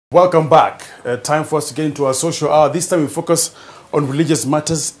Welcome back. Time for us to get into our social hour. This time we focus on religious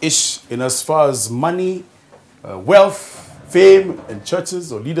matters-ish in as far as money, wealth, fame, and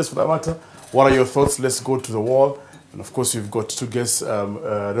churches or leaders for that matter. What are your thoughts? Let's go to the wall. And of course, you've got two guests,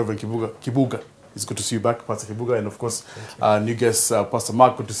 Reverend Kibuga. It's good to see you back, Pastor Kibuga. And of course, new guest, Pastor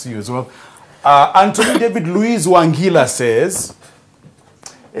Mark. Good to see you as well. Anthony David Luis Wangila says,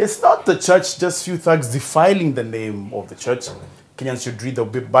 it's not the church, just few thugs defiling the name of the church. Kenyans should read the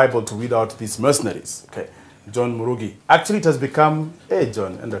Bible to weed out these mercenaries. Okay. John Murugi. Actually, it has become, hey,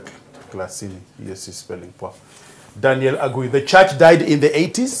 John, and the class in yes, spelling poor. Daniel Agui. The church died in the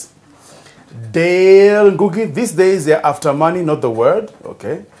 80s. Dale Ngugi. These days, they're after money, not the word.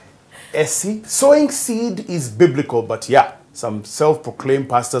 Okay. Essie. Sowing seed is biblical, but yeah, some self-proclaimed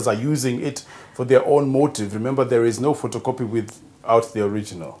pastors are using it for their own motive. Remember, there is no photocopy without the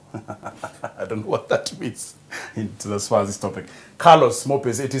original. I don't know what that means as far as this topic. Carlos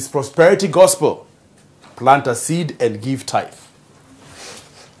Mopes, it is prosperity gospel. Plant a seed and give tithe.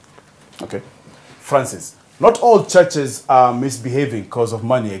 Okay. Francis, not all churches are misbehaving because of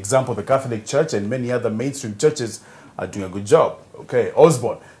money. Example, the Catholic Church and many other mainstream churches are doing a good job. Okay.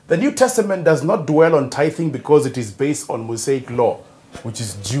 Osborne, the New Testament does not dwell on tithing because it is based on Mosaic law, which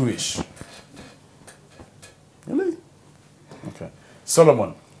is Jewish. Really? Okay.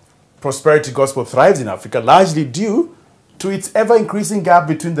 Solomon, prosperity gospel thrives in Africa largely due to its ever-increasing gap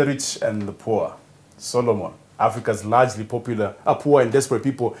between the rich and the poor. Solomon, Africa's largely poor and desperate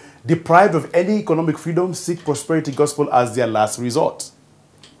people deprived of any economic freedom seek prosperity gospel as their last resort.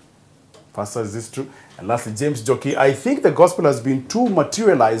 Pastor, is this true? And lastly, James Jockey, I think the gospel has been too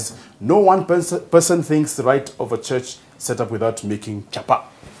materialized. No one person thinks right of a church set up without making chapa.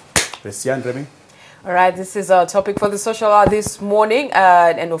 Resian, Remy? All right, this is our topic for the social hour this morning.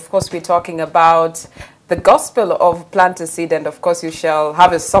 And of course, we're talking about the gospel of plant a seed, and of course, you shall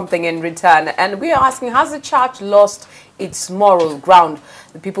harvest something in return. And we are asking, has the church lost its moral ground?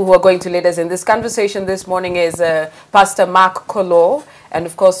 The people who are going to lead us in this conversation this morning is Pastor Mark Kolo and,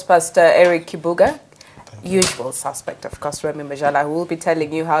 of course, Pastor Erick Kibuga. Usual suspect, of course, Remy Majala, who will be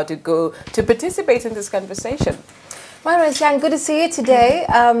telling you how to go to participate in this conversation. Well, Resian, good to see you today.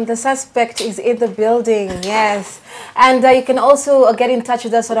 The suspect is in the building, yes. And you can also get in touch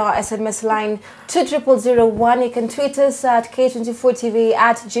with us on our SMS line 20001. You can tweet us at K24TV,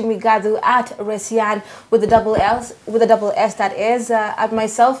 at Jimmy Gadu, at Resian with the double S, that is, at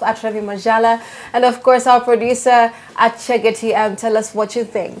myself, at Remy Majala, and of course our producer at Chegeti. Tell us what you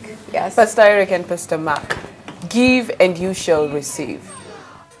think. Yes. Pastor Erick and Pastor Mark, give and you shall receive.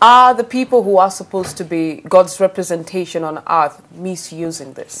 Are the people who are supposed to be God's representation on earth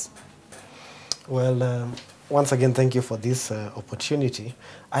misusing this? Well, once again, thank you for this opportunity.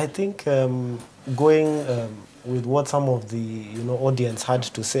 I think going with what some of the audience had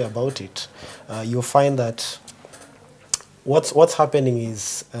to say about it, you'll find that what's happening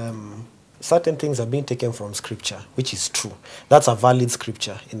is certain things are being taken from Scripture, which is true. That's a valid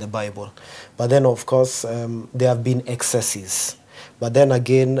Scripture in the Bible. But then, of course, there have been excesses. But then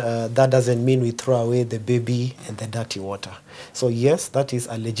again, that doesn't mean we throw away the baby and the dirty water. So yes, that is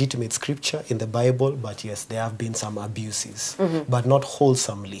a legitimate scripture in the Bible, but yes, there have been some abuses, but not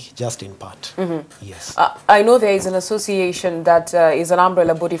wholesomely, just in part. Yes. I know there is an association that is an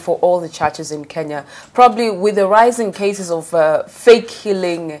umbrella body for all the churches in Kenya. Probably with the rising cases of fake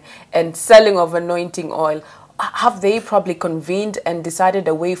healing and selling of anointing oil, have they probably convened and decided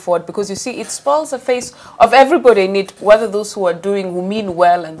a way forward? Because you see, it spoils the face of everybody in it, whether those who are doing, who mean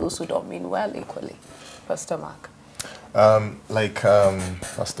well, and those who don't mean well equally. Pastor Mark. Like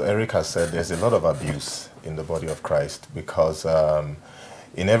Pastor Erick has said, there's a lot of abuse in the body of Christ because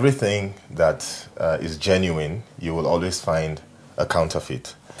in everything that is genuine, you will always find a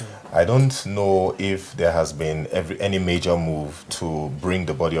counterfeit. I don't know if there has been any major move to bring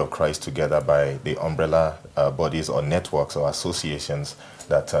the body of Christ together by the umbrella bodies or networks or associations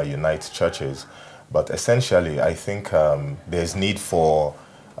that unite churches. But essentially, I think there's need for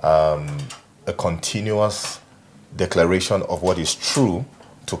a continuous declaration of what is true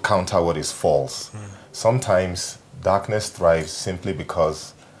to counter what is false. Sometimes darkness thrives simply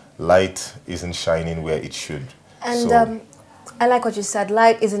because light isn't shining where it should. And I like what you said,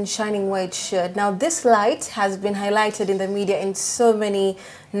 light isn't shining where it should. Now, this light has been highlighted in the media in so many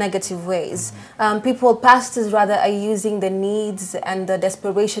negative ways. Pastors rather, are using the needs and the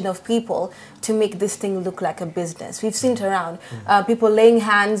desperation of people to make this thing look like a business. We've seen it around. People laying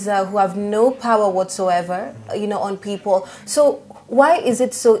hands who have no power whatsoever, on people. So why is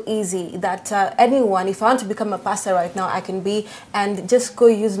it so easy that anyone, if I want to become a pastor right now, I can be and just go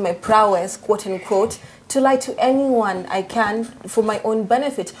use my prowess, quote unquote, to lie to anyone I can for my own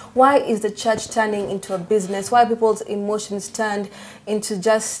benefit? Why is the church turning into a business? Why are people's emotions turned into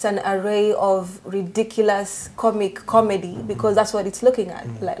just an array of ridiculous comedy? Because that's what it's looking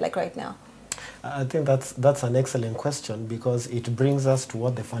at, like right now. I think that's an excellent question, because it brings us to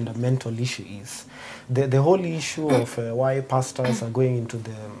what the fundamental issue is. The whole issue of why pastors are going into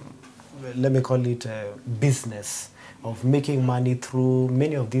the, let me call it, business of making money through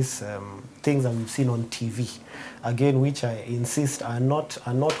many of these things that we've seen on TV, again, which I insist are not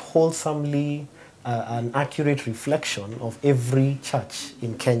wholesomely an accurate reflection of every church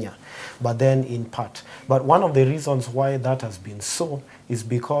in Kenya, but then in part. But one of the reasons why that has been so is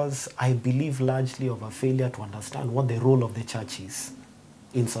because I believe largely of a failure to understand what the role of the church is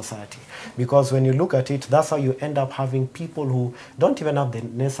in society. Because when you look at it, that's how you end up having people who don't even have the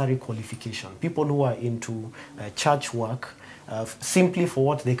necessary qualification, people who are into church work simply for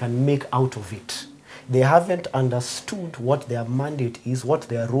what they can make out of it. They haven't understood what their mandate is, what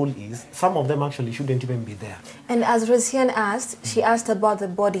their role is. Some of them actually shouldn't even be there. And as Rosian asked, she asked about the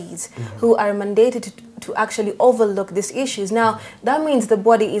bodies who are mandated to actually overlook these issues. Now, that means the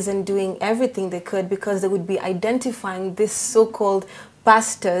body isn't doing everything they could, because they would be identifying these so-called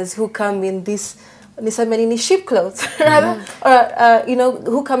pastors who come in this sheep clothes, rather, or you know,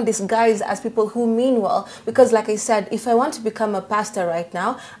 who come disguised as people who mean well. Because, like I said, if I want to become a pastor right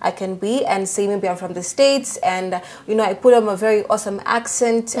now, I can be and say maybe I'm from the States, and you know, I put on a very awesome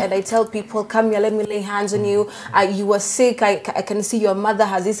accent, and I tell people, come here, let me lay hands on you. You were sick. I can see your mother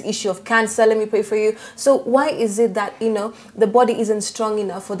has this issue of cancer. Let me pray for you. So why is it that, you know, the body isn't strong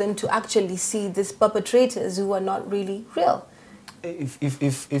enough for them to actually see these perpetrators who are not really real?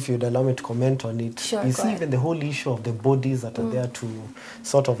 If you'd allow me to comment on it, sure, you see, even the whole issue of the bodies that are there to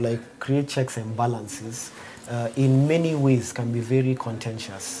sort of like create checks and balances, in many ways can be very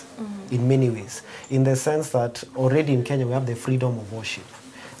contentious, in many ways, in the sense that already in Kenya we have the freedom of worship.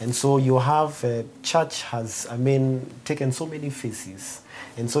 And so you have, church has, I mean, taken so many faces.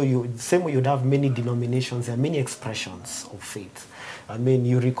 And so same way you'd have many denominations, there are many expressions of faith. I mean,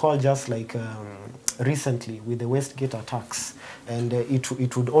 you recall just like recently with the Westgate attacks, and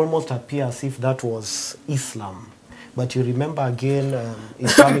it would almost appear as if that was Islam. But you remember again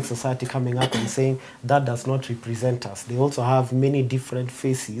Islamic Society coming up and saying that does not represent us. They also have many different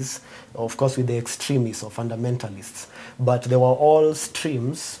faces, of course with the extremists or fundamentalists. But they were all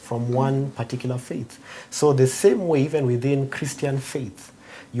streams from one particular faith. So the same way, even within Christian faith,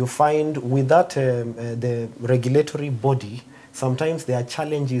 you find with that the regulatory body, sometimes there are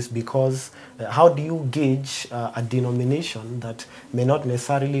challenges, because how do you gauge a denomination that may not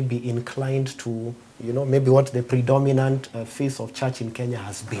necessarily be inclined to, you know, maybe what the predominant face of church in Kenya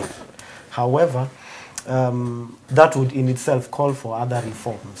has been. However, that would in itself call for other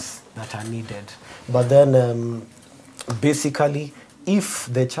reforms that are needed. But then basically, if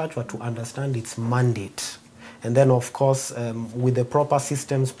the church were to understand its mandate, and then, of course, with the proper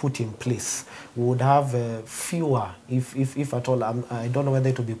systems put in place, we would have fewer, if at all, I don't know whether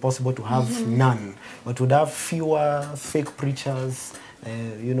it would be possible to have none, but would have fewer fake preachers,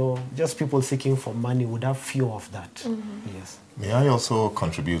 you know, just people seeking for money, would have fewer of that. Yes. May I also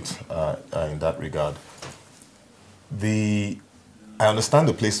contribute in that regard? I understand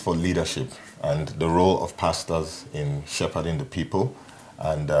the place for leadership and the role of pastors in shepherding the people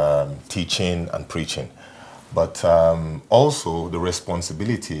and teaching and preaching. But also the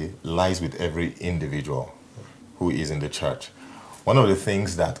responsibility lies with every individual who is in the church. One of the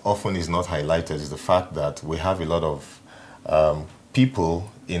things that often is not highlighted is the fact that we have a lot of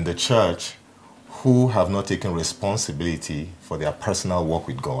people in the church who have not taken responsibility for their personal walk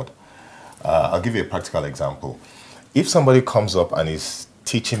with God. I'll give you a practical example. If somebody comes up and is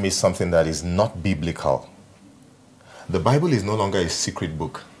teaching me something that is not biblical, the Bible is no longer a secret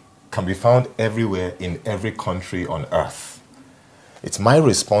book. Can be found everywhere in every country on earth. It's my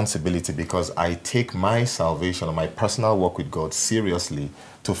responsibility, because I take my salvation or my personal walk with God seriously,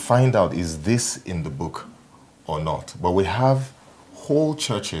 to find out, is this in the book or not? But we have whole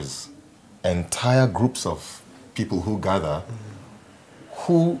churches, entire groups of people who gather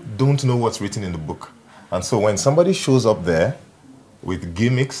who don't know what's written in the book. And so when somebody shows up there with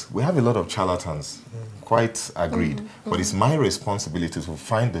gimmicks, we have a lot of charlatans. Quite agreed. But it's my responsibility to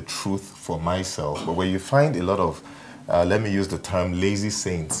find the truth for myself. But when you find a lot of, let me use the term, lazy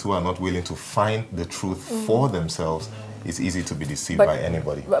saints who are not willing to find the truth for themselves, it's easy to be deceived by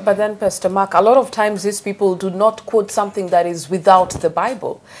anybody. But then, Pastor Mark, a lot of times these people do not quote something that is without the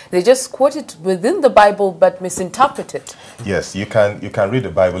Bible. They just quote it within the Bible but misinterpret it. Yes, you can read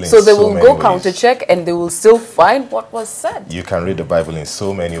the Bible in so they so will many go ways. counter-check and they will still find what was said. You can read the Bible in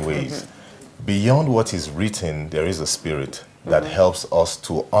so many ways. Beyond what is written, there is a spirit that helps us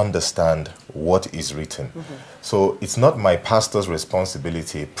to understand what is written. So it's not my pastor's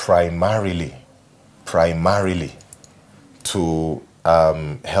responsibility primarily to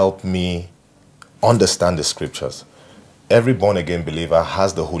help me understand the scriptures. Every born-again believer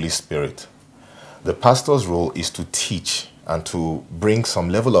has the Holy Spirit. The pastor's role is to teach and to bring some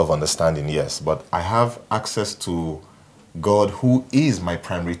level of understanding, yes, but I have access to God, who is my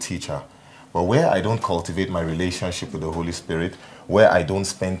primary teacher. But where I don't cultivate my relationship with the Holy Spirit, where I don't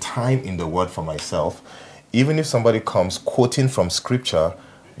spend time in the Word for myself, even if somebody comes quoting from Scripture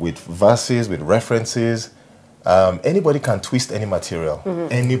with verses, with references, anybody can twist any material.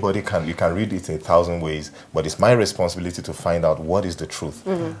 Anybody can. You can read it in 1,000 ways, but it's my responsibility to find out what is the truth.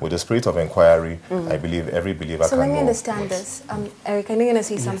 With the spirit of inquiry, I believe every believer can know. So let me understand this. Eric, I know you're going to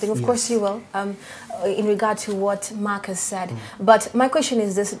say something. Of course you will, in regard to what Mark has said. But my question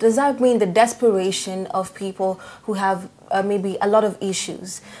is this. Does that mean the desperation of people who have maybe a lot of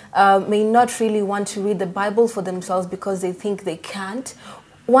issues may not really want to read the Bible for themselves because they think they can't?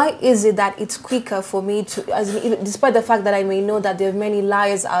 Why is it that it's quicker for me to, despite the fact that I may know that there are many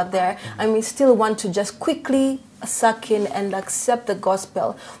liars out there, I may still want to just quickly suck in and accept the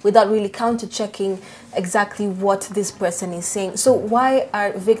gospel without really counter-checking exactly what this person is saying? So why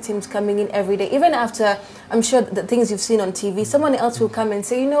are victims coming in every day? Even after, I'm sure, the things you've seen on TV, someone else will come and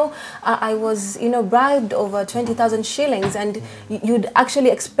say, you know, I was, you know, bribed over 20,000 shillings, and you'd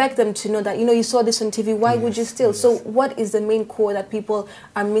actually expect them to know that, you know, you saw this on TV, why would you steal? So what is the main core that people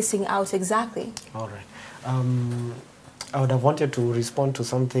are missing out exactly? All right. I would have wanted to respond to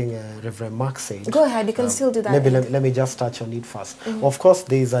something Reverend Mark said. Go ahead, you can still do that. Maybe let me just touch on it first. Of course,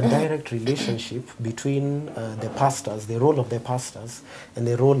 there is a direct relationship between the pastors, the role of the pastors, and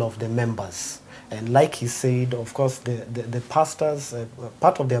the role of the members. And like he said, of course, the pastors,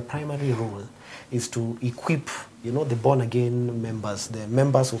 part of their primary role is to equip, you know, the born-again members, the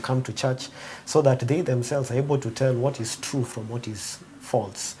members who come to church, so that they themselves are able to tell what is true from what is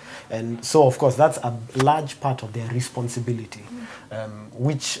false. And so, of course, that's a large part of their responsibility,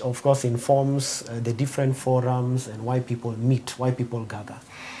 which, of course, informs the different forums and why people meet, why people gather.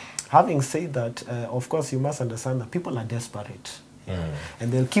 Having said that, of course, you must understand that people are desperate.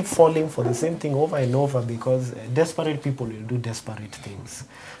 And they'll keep falling for the same thing over and over because desperate people will do desperate things.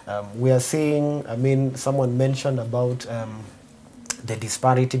 We are seeing, I mean, someone mentioned about the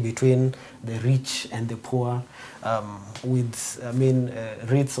disparity between the rich and the poor, with, I mean,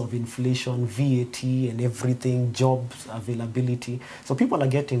 rates of inflation, VAT and everything, jobs availability. So people are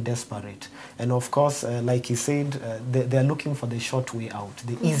getting desperate. And of course, like he said, they're looking for the short way out,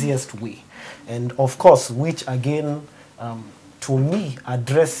 the easiest way. And of course, which again, to me,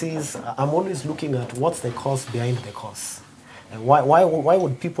 addresses, I'm always looking at what's the cause behind the cause. And why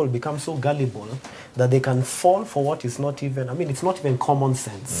would people become so gullible that they can fall for what is not even, I mean, it's not even common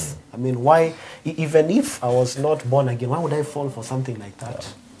sense. I mean, why, even if I was not born again, why would I fall for something like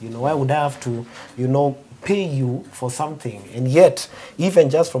that? You know, why would I have to, you know, pay you for something? And yet, even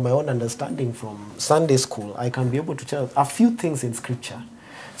just from my own understanding from Sunday school, I can be able to tell a few things in Scripture.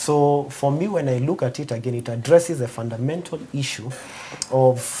 So for me, when I look at it again, it addresses a fundamental issue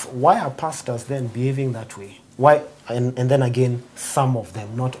of why are pastors then behaving that way? Why, and then again, some of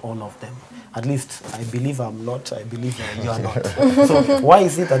them, not all of them. At least I believe I'm not, I believe you are not. So why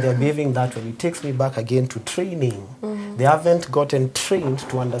is it that they're behaving that way? It takes me back again to training. They haven't gotten trained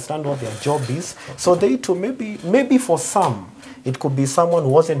to understand what their job is. So they too, maybe for some, it could be someone who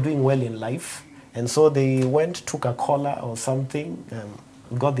wasn't doing well in life. And so they went, took a collar or something,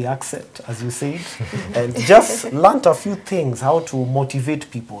 got the accent, as you said, and just learned a few things, how to motivate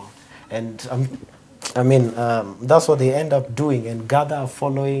people. And I mean, that's what they end up doing, and gather a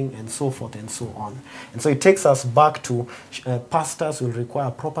following and so forth and so on. And so it takes us back to pastors will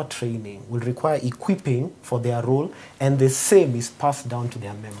require proper training, will require equipping for their role, and the same is passed down to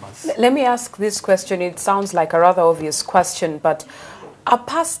their members. Let me ask this question. It sounds like a rather obvious question, but are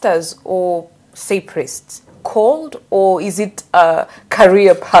pastors or, say, priests called, or is it a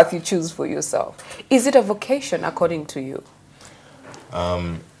career path you choose for yourself? Is it a vocation according to you?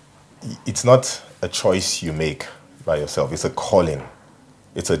 It's not a choice you make by yourself. It's a calling.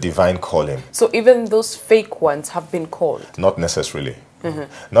 It's a divine calling. So even those fake ones have been called? Not necessarily.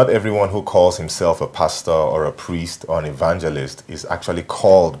 Not everyone who calls himself a pastor or a priest or an evangelist is actually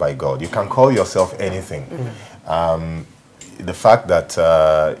called by God. You can call yourself anything. The fact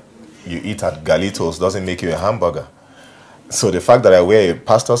that you eat at Galitos doesn't make you a hamburger. So the fact that I wear a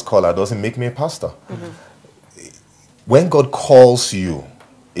pastor's collar doesn't make me a pastor. When God calls you,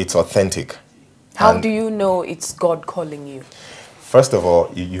 it's authentic. How do you know it's God calling you? First of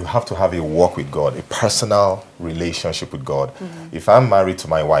all, you have to have a walk with God, a personal relationship with God. If I'm married to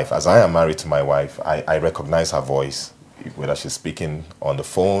my wife, as I am married to my wife, I recognize her voice. Whether she's speaking on the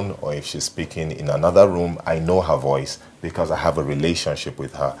phone or if she's speaking in another room, I know her voice because I have a relationship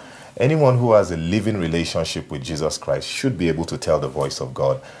with her. Anyone who has a living relationship with Jesus Christ should be able to tell the voice of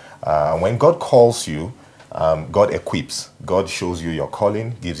God. When God calls you, God equips. God shows you your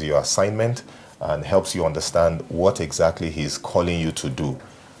calling, gives you your assignment, and helps you understand what exactly He's calling you to do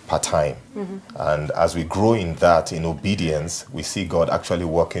part-time. And as we grow in that, in obedience, we see God actually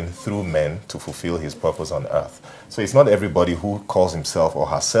working through men to fulfill His purpose on earth. So it's not everybody who calls himself or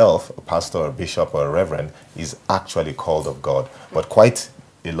herself a pastor or a bishop or a reverend is actually called of God. But quite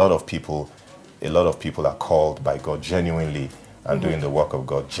a lot of people are called by God genuinely and doing the work of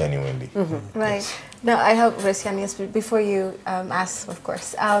God genuinely. Right. Yes. Now, I have Resian, yes, before you ask, of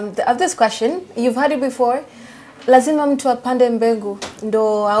course. Of this question, you've heard it before. Lazima mtu apande mbegu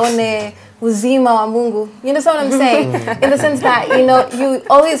ndo aone uzima wa Mungu. You understand what I'm saying? In the sense that, you know, you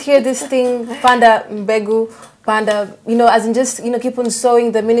always hear this thing, panda mbegu, panda, you know, as in just, you know, keep on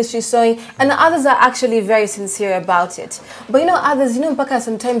sowing, the ministry sowing, and the others are actually very sincere about it. But, you know, others, you know, mpaka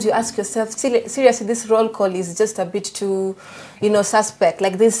sometimes you ask yourself, seriously, this roll call is just a bit too, you know, suspect.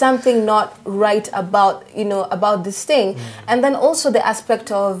 Like there's something not right about, you know, about this thing. And then also the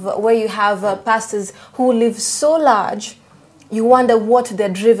aspect of where you have pastors who live so large, you wonder what they're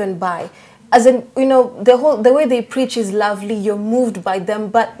driven by. As in, you know, the way they preach is lovely, you're moved by them,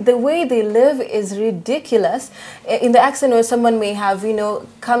 but the way they live is ridiculous. In the accent where someone may have, you know,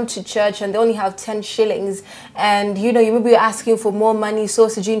 come to church and they only have 10 shillings and, you know, you may be asking for more money,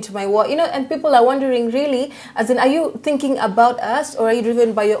 sausage into my what, you know, and people are wondering really, as in, are you thinking about us or are you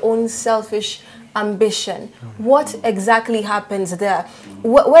driven by your own selfish ambition? What exactly happens there?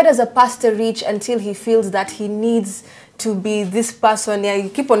 Where does a pastor reach until he feels that he needs to be this person? Yeah, you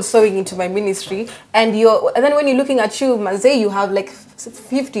keep on sowing into my ministry, and then when you're looking at you, Manze, you have like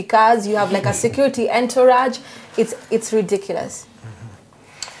 50 cars, you have like a security entourage. It's ridiculous.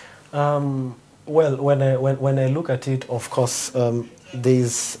 Well, when I look at it, of course,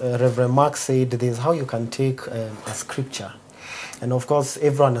 there's Reverend Mark said there's how you can take a scripture. And of course,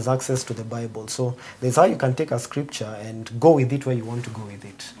 everyone has access to the Bible. So there's how you can take a scripture and go with it where you want to go with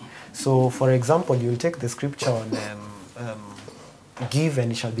it. So, for example, you'll take the scripture on give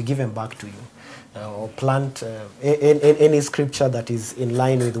and it shall be given back to you. Or plant any scripture that is in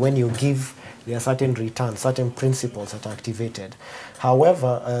line with when you give, there are certain returns, certain principles that are activated.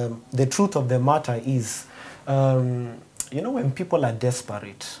 However, the truth of the matter is, you know, when people are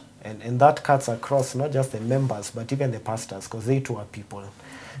desperate, and that cuts across not just the members, but even the pastors, because they too are people.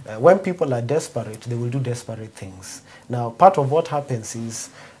 When people are desperate, they will do desperate things. Now, part of what happens is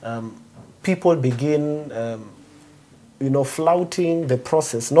people begin, you know, flouting the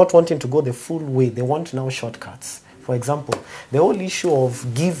process, not wanting to go the full way. They want now shortcuts. For example, the whole issue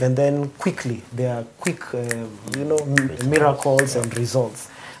of give and then quickly, there are quick, you know, miracles and results.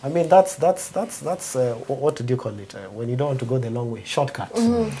 I mean, that's what do you call it? When you don't want to go the long way, shortcut.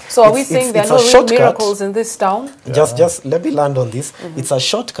 So are we saying there are no real miracles in this town? Just let me land on this. It's a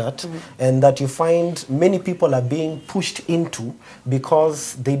shortcut, and that you find many people are being pushed into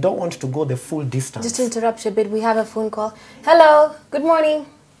because they don't want to go the full distance. Just to interrupt you a bit, we have a phone call. Hello, good morning.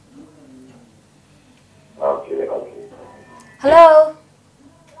 Okay. Hello.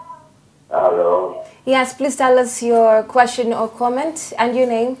 Hello. Yes, please tell us your question or comment and your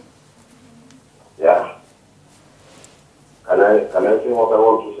name. Yeah. Can I say what I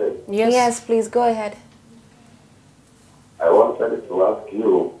want to say? Yes, please go ahead. I wanted to ask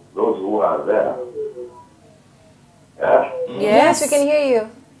you, those who are there. Yeah? Yes, we can hear you.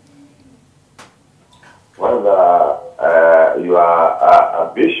 Whether you are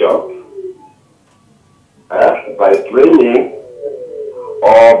a bishop by training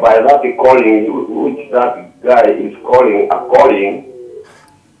or by that calling, which that guy is calling a calling,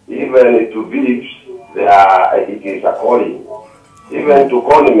 even to bishops, it is a calling. Even to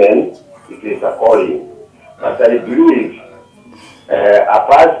conmen, it is a calling. But I believe a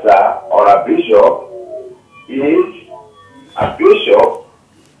pastor or a bishop is a bishop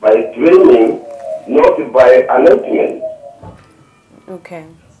by training, not by anointment. Okay.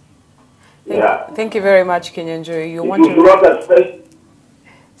 Thank you very much, Kinyanjuri. You want to... not a special...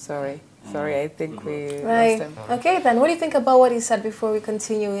 Sorry, I think we Right. lost him. Okay, then what do you think about what he said before we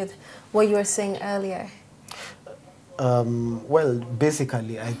continue with what you were saying earlier? Well,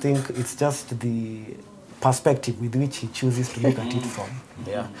 basically, I think it's just the perspective with which he chooses to look at it from.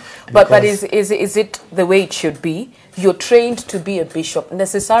 Yeah. But is it the way it should be? You're trained to be a bishop.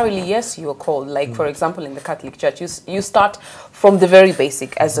 Necessarily, yes, you're called. Like, for example, in the Catholic Church, you start from the very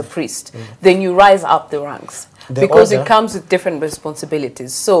basic as a priest. Then you rise up the ranks. Because it comes with different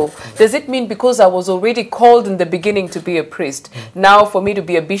responsibilities. So, does it mean because I was already called in the beginning to be a priest, now for me to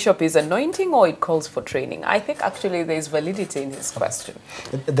be a bishop is anointing, or it calls for training? I think actually there is validity in his question.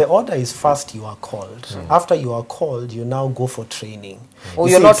 The order is first you are called. After you are called, you now go for training. Or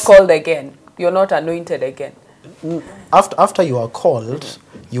you're not called again. You're not anointed again. After you are called,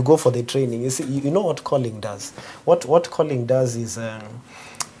 you go for the training. You see, you know what calling does. What calling does is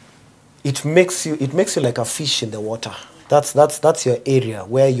it makes you like a fish in the water. That's your area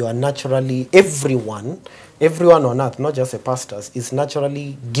where you are naturally, everyone on earth, not just the pastors, is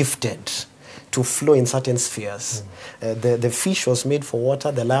naturally gifted to flow in certain spheres. The fish was made for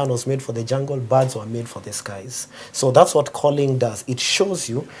water, the lion was made for the jungle, birds were made for the skies. So that's what calling does. It shows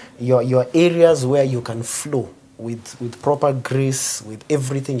you your areas where you can flow with proper grace, with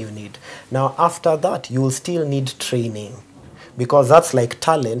everything you need. Now after that, you will still need training. Because that's like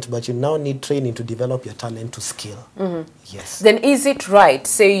talent, but you now need training to develop your talent to skill. Yes. Then is it right,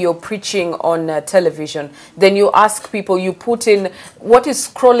 say you're preaching on television, then you ask people, you put in, what is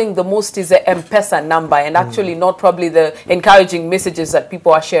scrolling the most is the M-Pesa number, and actually not probably the encouraging messages that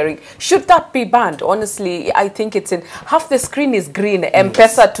people are sharing. Should that be banned? Honestly, I think it's in, half the screen is green,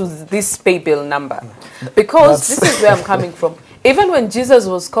 M-Pesa to this pay bill number. Because this is where I'm coming from. Even when Jesus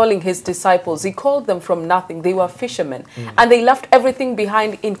was calling his disciples, he called them from nothing. They were fishermen. And they left everything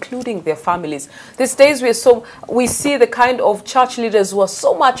behind, including their families. These days we see the kind of church leaders who are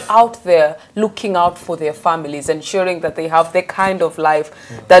so much out there looking out for their families, ensuring that they have the kind of life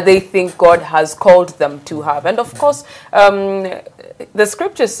that they think God has called them to have. And of course, the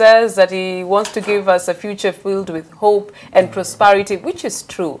scripture says that he wants to give us a future filled with hope and prosperity, which is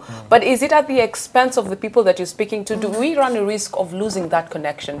true. But is it at the expense of the people that you're speaking to? Do we run a risk of losing that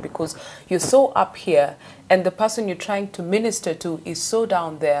connection because you're so up here and the person you're trying to minister to is so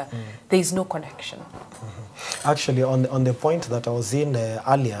down there? There is no connection. Actually, on the point that I was in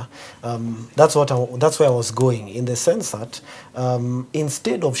earlier, that's where I was going, in the sense that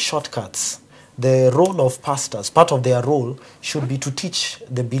instead of shortcuts, the role of pastors, part of their role should be to teach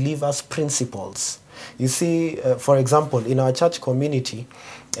the believers principles. You see, for example, in our church community,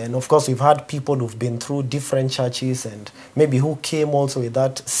 and of course, we've had people who've been through different churches and maybe who came also with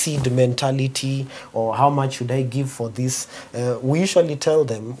that seed mentality, or how much should I give for this? We usually tell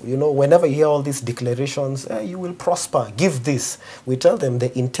them, you know, whenever you hear all these declarations, you will prosper, give this. We tell them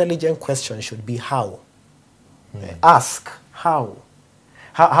the intelligent question should be how. Ask how.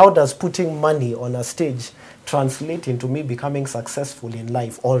 How does putting money on a stage translate into me becoming successful in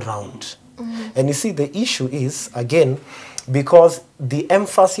life all round? And you see, the issue is, again, because the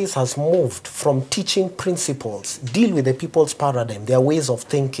emphasis has moved from teaching principles, deal with the people's paradigm, their ways of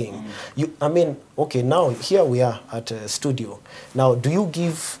thinking. I mean, okay, now here we are at a studio. Now, do you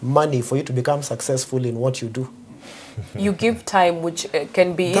give money for you to become successful in what you do? You give time, which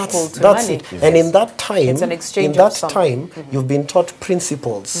can be equal to that's money. it. Yes. And in that time, it's an exchange of something. You've been taught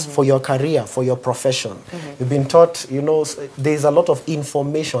principles for your career, for your profession. You've been taught, you know, there's a lot of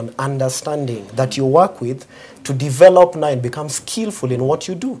information, understanding that you work with to develop now and become skillful in what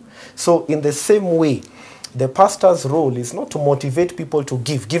you do. So in the same way, the pastor's role is not to motivate people to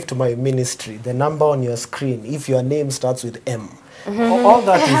give to my ministry, the number on your screen, if your name starts with M. All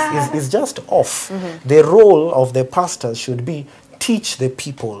that is just off. The role of the pastor should be teach the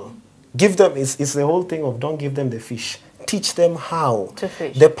people. Give them, it's the whole thing of don't give them the fish. Teach them how. To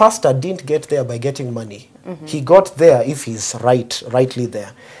fish. The pastor didn't get there by getting money. He got there, if he's rightly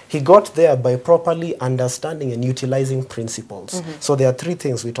there, he got there by properly understanding and utilizing principles. So there are three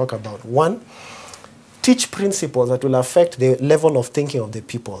things we talk about. One, teach principles that will affect the level of thinking of the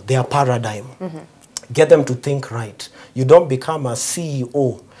people, their paradigm. Get them to think right. You don't become a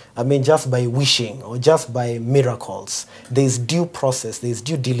CEO, I mean, just by wishing or just by miracles. There's due process, there's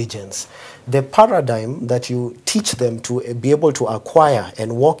due diligence. The paradigm that you teach them to be able to acquire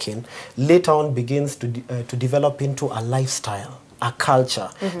and walk in, later on begins to develop into a lifestyle. a culture.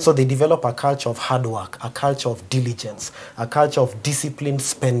 So they develop a culture of hard work, a culture of diligence, a culture of disciplined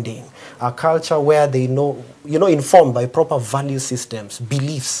spending, a culture where they know, informed by proper value systems,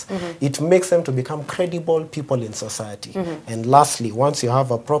 beliefs. It makes them to become credible people in society. And lastly, once you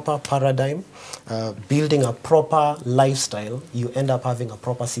have a proper paradigm, building a proper lifestyle, you end up having a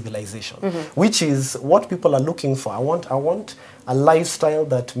proper civilization, which is what people are looking for. I want a lifestyle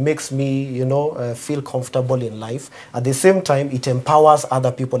that makes me, feel comfortable in life. At the same time, it empowers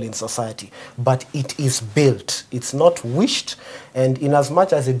other people in society. But it is built. It's not wished. And in as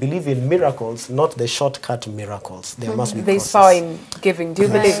much as I believe in miracles, not the shortcut miracles. There must be There's process. power in giving. Do you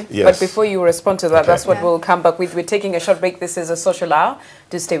believe? Yes. But before you respond to that, Okay. that's what we'll come back with. We're taking a short break. This is a social hour.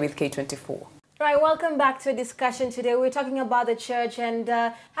 Do stay with K24. Right, welcome back to a discussion today. We're talking about the church and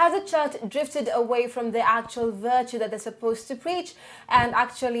how the church drifted away from the actual virtue that they're supposed to preach. And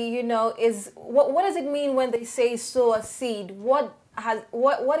actually, what does it mean when they say sow a seed? What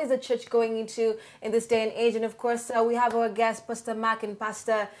is the church going into in this day and age? And of course, we have our guests, Pastor Mark and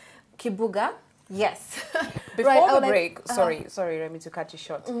Pastor Kibuga. Yes. Before the break, sorry, Remy, to cut you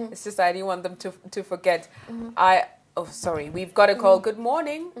short. It's just I didn't want them to forget. We've got a call. Good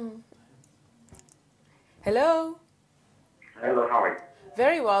morning. Hello. Hello, how are you?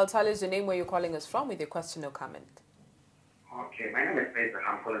 Very well. Tell us your name, where you're calling us from, with your question or comment. Okay, my name is Isaac.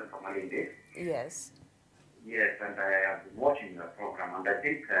 I'm calling from Malindi. Yes. Yes, and I have been watching the program, and I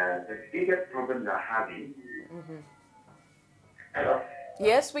think the biggest problem they're having. Hello?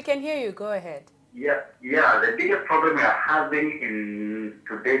 Yes, we can hear you. Go ahead. Yeah, the biggest problem we are having in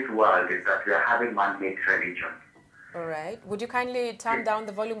today's world is that we are having man-made religion. All right. Would you kindly turn down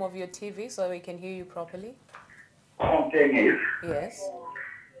the volume of your TV so we can hear you properly? What I'm saying is, Yes.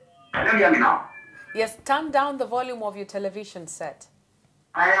 can you hear me now? Yes, turn down the volume of your television set.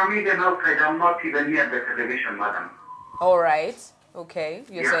 I am even outside. I'm not even near the television, madam. All right. Okay.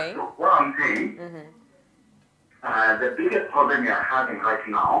 You're saying? So what I'm saying, the biggest problem we are having right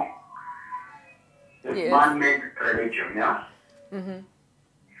now is Yes. man-made religion, yeah?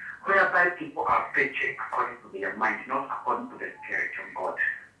 Whereby people are preaching according to their mind, not according to the Spirit of God.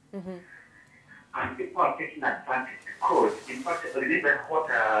 And people are taking advantage because, in fact, even what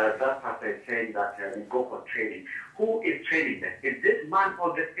that pastor is saying that we go for training. Who is training them? Is this man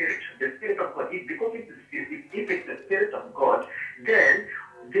or the Spirit? The Spirit of God. Because if it's the Spirit of God, then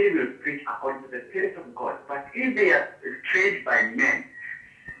they will preach according to the Spirit of God. But if they are trained by men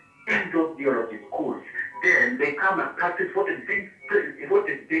in those theology schools, then they come and practice what is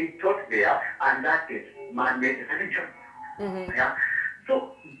being taught there, and that is man-made religion. Yeah?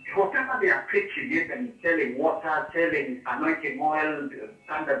 So whatever they are preaching, even selling water, selling anointing oil,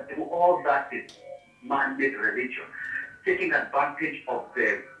 standard, all that is man-made religion, taking advantage of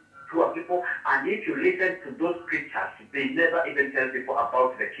the poor people. And if you listen to those preachers, they never even tell people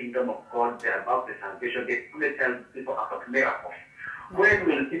about the kingdom of God, about the salvation. They only tell people about miracles. When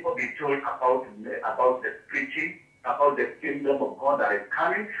will people be told about the preaching, about the kingdom of God that is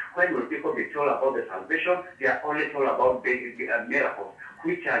coming? When will people be told about the salvation? They are only told about the miracles,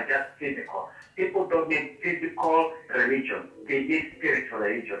 which are just physical. People don't need physical religion. They need spiritual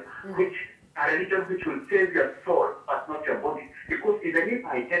religion, which a religion which will save your soul, but not your body. Because even if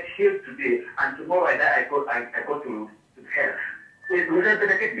I get healed today and tomorrow I die, I go to hell, it will not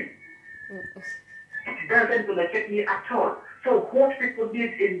benefit me. It doesn't benefit me at all. So what people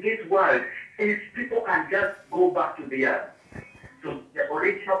need in this world is people can just go back to the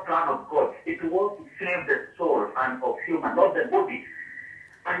original plan of God. It was to save the soul and of human, not the body.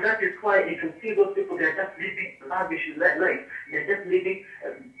 And that is why if you see those people, they're just living lavish life. They're just living.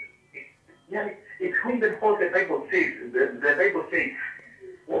 It's even what the Bible says. The Bible says,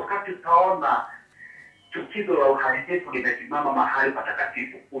 wakati utaona chukizo la uharibifu limesimama mahali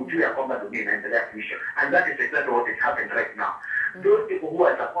patakatifu, ujue ya kwamba dunia inaendelea kuisha. And that is exactly what is happening right now. Those people who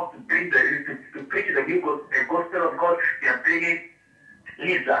are supposed to bring to preach the gospel of God, they are bringing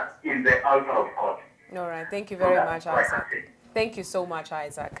lizards in the altar of God. All right. Thank you very much, Isaac. Thank you so much,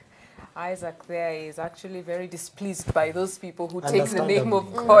 Isaac. Isaac there is actually very displeased by those people who take the name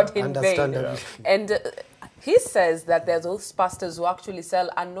of God in vain. And he says that there's those pastors who actually sell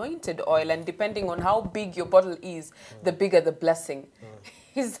anointed oil, and depending on how big your bottle is, the bigger the blessing.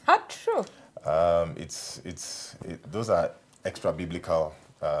 Is that true? Those are extra biblical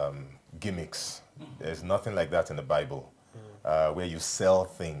gimmicks. There's nothing like that in the Bible, where you sell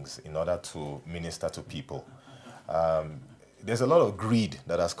things in order to minister to people. There's a lot of greed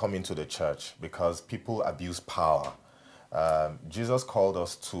that has come into the church because people abuse power. Jesus called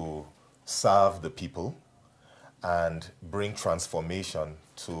us to serve the people and bring transformation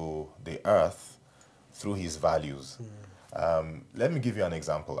to the earth through his values. Let me give you an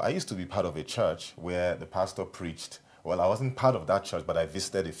example. I used to be part of a church where the pastor preached. Well, I wasn't part of that church, but I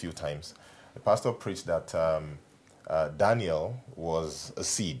visited a few times. The pastor preached that Daniel was a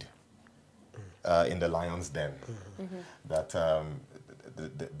seed in the lion's den. That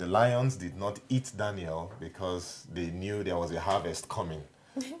the lions did not eat Daniel because they knew there was a harvest coming.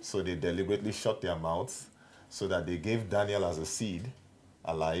 So they deliberately shut their mouths so that they gave Daniel as a seed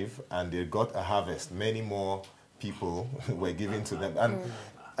alive, and they got a harvest. Many more people were given to them. And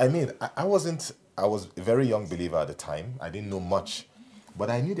I mean, I was a very young believer at the time. I didn't know much, but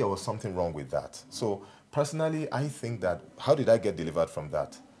I knew there was something wrong with that. So personally, I think that, how did I get delivered from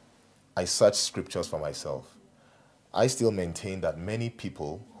that? I searched scriptures for myself. I still maintain that many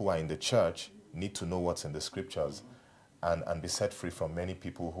people who are in the church need to know what's in the scriptures and be set free from many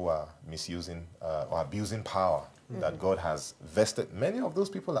people who are misusing or abusing power that God has vested. Many of those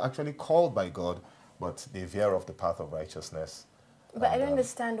people are actually called by God, but they veer off the path of righteousness. But I don't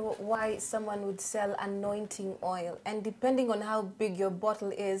understand why someone would sell anointing oil. And depending on how big your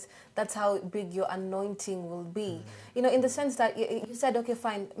bottle is, that's how big your anointing will be. You know, in the sense that you said, okay,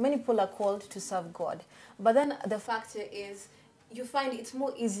 fine, many people are called to serve God. But then the factor is, you find it's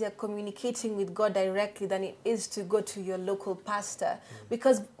more easier communicating with God directly than it is to go to your local pastor.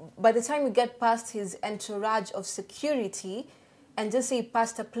 Because by the time you get past his entourage of security and just say,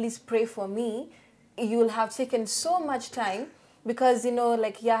 Pastor, please pray for me, you will have taken so much time. Because, you know,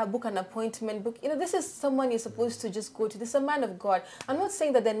 like, yeah, book an appointment, book, you know, this is someone you're supposed to just go to. This is a man of God. I'm not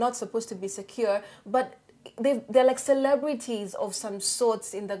saying that they're not supposed to be secure, but they're like celebrities of some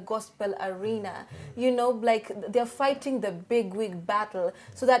sorts in the gospel arena. You know, like, they're fighting the big wig battle.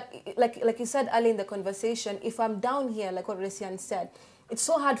 So that, like you said earlier in the conversation, if I'm down here, like what Resian said, it's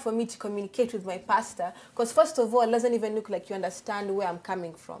so hard for me to communicate with my pastor. Because first of all, it doesn't even look like you understand where I'm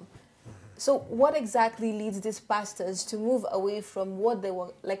coming from. So what exactly leads these pastors to move away from what they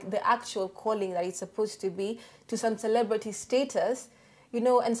were, like the actual calling that it's supposed to be, to some celebrity status, you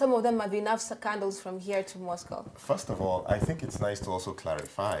know, and some of them have enough scandals from here to Moscow? First of all, I think it's nice to also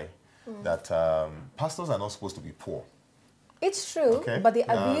clarify that pastors are not supposed to be poor. It's true, Okay. But they're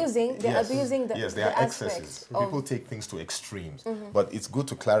abusing the yes, there are excesses. People take things to extremes. But it's good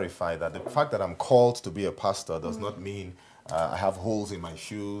to clarify that the fact that I'm called to be a pastor does not mean I have holes in my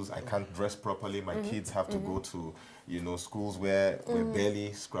shoes, I can't dress properly, my kids have to go to, you know, schools where we're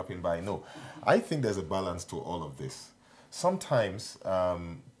barely scrapping by. No, I think there's a balance to all of this. Sometimes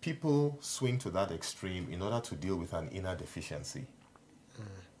people swing to that extreme in order to deal with an inner deficiency.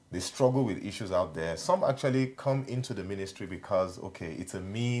 They struggle with issues out there. Some actually come into the ministry because, okay, it's a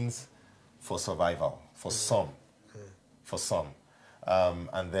means for survival, for some, for some.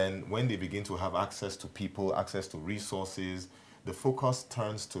 And then when they begin to have access to people, access to resources, the focus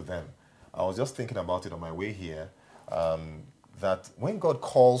turns to them. I was just thinking about it on my way here, that when God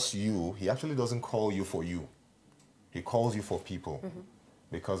calls you, he actually doesn't call you for you. He calls you for people.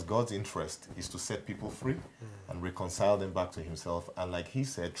 Because God's interest is to set people free and reconcile them back to himself. And like he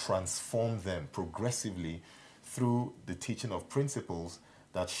said, transform them progressively through the teaching of principles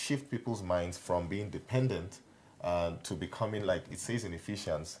that shift people's minds from being dependent to becoming, like it says in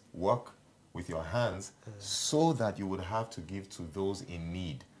Ephesians, work with your hands so that you would have to give to those in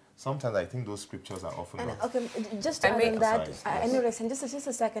need. Sometimes I think those scriptures are often not. Okay, just to add on that, I know, and just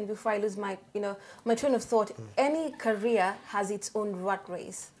a second before I lose my, my train of thought. Any career has its own rat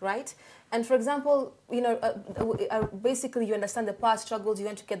race, right? And for example, basically you understand the past struggles, you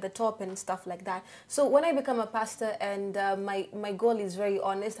want to get the top and stuff like that. So when I become a pastor and my goal is very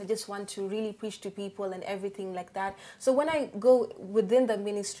honest, I just want to really preach to people and everything like that. So when I go within the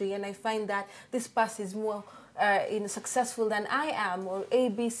ministry and I find that this pastor is more successful than I am, or A,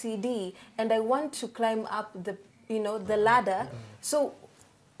 B, C, D, and I want to climb up the ladder. So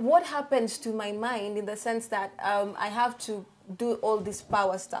what happens to my mind in the sense that I have to do all this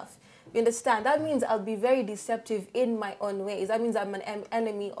power stuff? You understand? That means I'll be very deceptive in my own ways. That means I'm an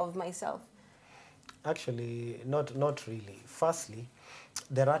enemy of myself. Actually, not really. Firstly,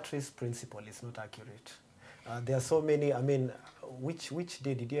 the rat race principle is not accurate. There are so many, which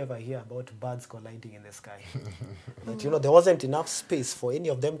day did you ever hear about birds colliding in the sky? That, there wasn't enough space for any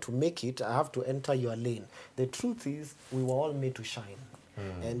of them to make it. I have to enter your lane. The truth is, we were all made to shine.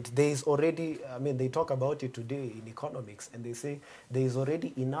 And there is already, they talk about it today in economics, and they say there is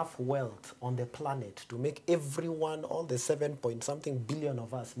already enough wealth on the planet to make everyone, all the 7-point-something billion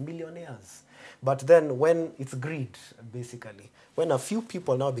of us, millionaires. But then when it's greed, basically, when a few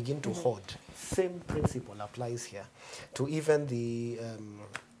people now begin to hoard, same principle applies here to even the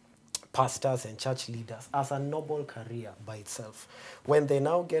pastors and church leaders as a noble career by itself. When they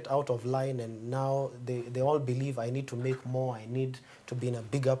now get out of line and now they all believe, I need to make more, I need to be in a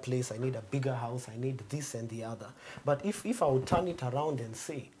bigger place, I need a bigger house, I need this and the other. But if I would turn it around and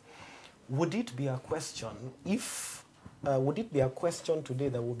say, would it be a question would it be a question today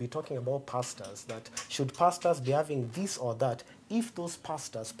that we'll be talking about pastors, that should pastors be having this or that if those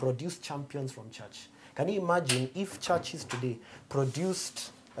pastors produce champions from church? Can you imagine if churches today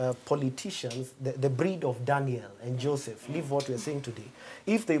produced politicians, the breed of Daniel and Joseph, leave what we're saying today,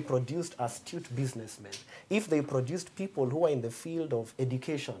 if they produced astute businessmen, if they produced people who are in the field of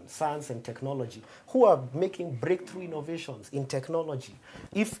education, science and technology, who are making breakthrough innovations in technology,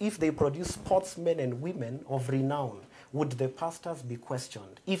 if they produce sportsmen and women of renown, would the pastors be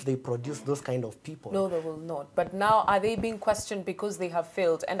questioned if they produce those kind of people? No, they will not. But now, are they being questioned because they have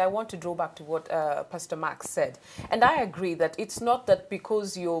failed? And I want to draw back to what Pastor Max said. And I agree that it's not that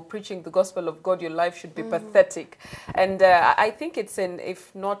because you're preaching the gospel of God, your life should be pathetic. And I think it's in,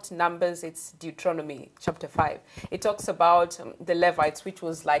 if not Numbers, it's Deuteronomy chapter 5. It talks about the Levites, which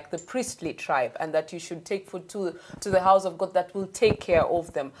was like the priestly tribe, and that you should take food to the house of God that will take care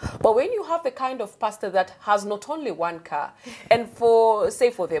of them. But when you have the kind of pastor that has not only one car, and for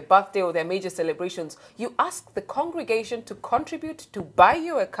their birthday or their major celebrations, you ask the congregation to contribute to buy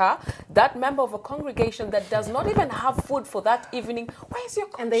you a car, that member of a congregation that does not even have food for that evening, where is your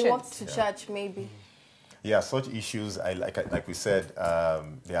conscience? And they walk to church, maybe. Yeah, such issues, like we said,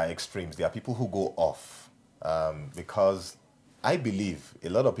 there are extremes. There are people who go off because I believe a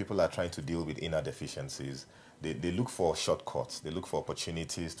lot of people are trying to deal with inner deficiencies. They look for shortcuts. They look for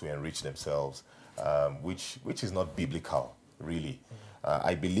opportunities to enrich themselves, which is not biblical, really.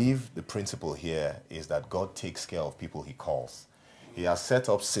 I believe the principle here is that God takes care of people he calls. He has set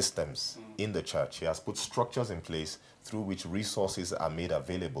up systems in the church. He has put structures in place through which resources are made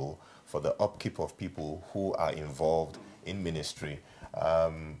available for the upkeep of people who are involved in ministry.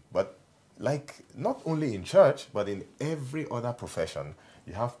 But like not only in church, but in every other profession,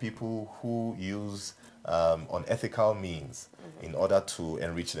 you have people who use unethical means in order to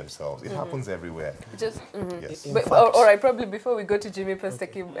enrich themselves. It happens everywhere. Just Yes. But, all right, probably before we go to Jimmy, Pastor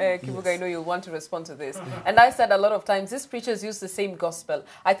Kibuga, I know you'll want to respond to this. And I said a lot of times, these preachers use the same gospel.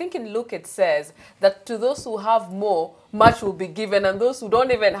 I think in Luke it says that to those who have more, much will be given, and those who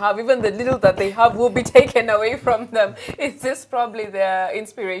don't even have, even the little that they have will be taken away from them. Is this probably their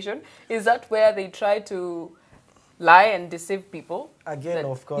inspiration? Is that where they try to lie and deceive people? Again,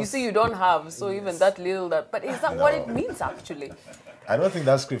 of course. You see, you don't have, so even that little that. But is that what it means actually? I don't think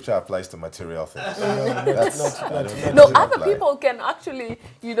that scripture applies to material things. No, other people can actually,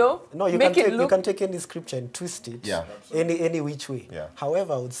 No, you make can it look. you can take any scripture and twist it any which way. Yeah.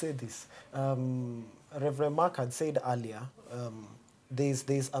 However, I would say this. Reverend Mark had said earlier,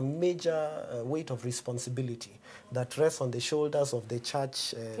 there's a major weight of responsibility that rests on the shoulders of the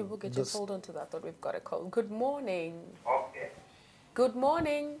church. Kibuga, just hold on to that thought. We've got a call. Good morning. Okay. Good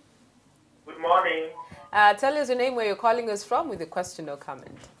morning. Good morning. Tell us your name, where you're calling us from, with a question or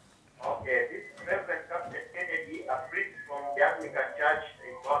comment. Okay, this is Reverend Captain Kennedy, a priest from the Anglican Church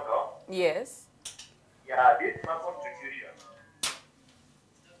in Kolo. Yes. Yeah, this is my contribution.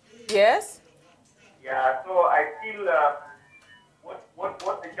 Yes. Yeah, so I feel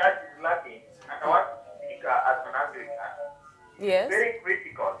what the church is lacking, and I want to speak as an Anglican. Yes. Very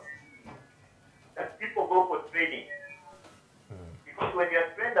critical that people go for training. Because when you are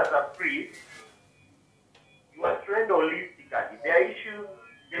trained as a priest, you are trained holistically. There are issues,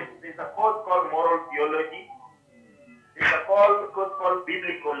 there's a course called moral theology, there's a course called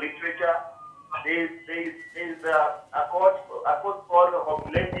biblical literature, there's a course called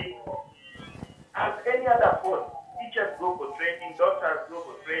homiletics, and any other course. Teachers go for training, doctors go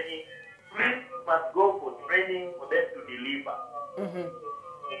for training, priests must go for training for them to deliver.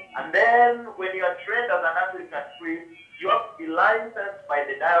 And then when you are trained as an Anglican priest, you have to be licensed by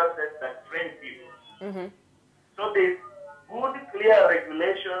the diocese that trains you. So there's good, clear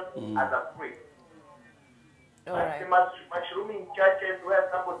regulation as a priest. All right. The mushrooming churches where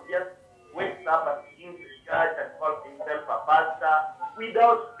somebody just wakes up and begins the church and calls himself a pastor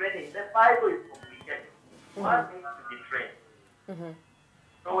without training. The Bible is complicated. One needs to be trained.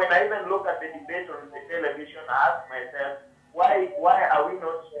 So when I even look at the debate on the television, I ask myself, why are we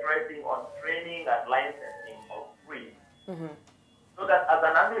not stressing on training and licensing of priests? So that as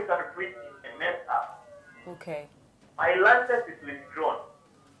an Anglican priest, you can mess up. Okay. My license is withdrawn.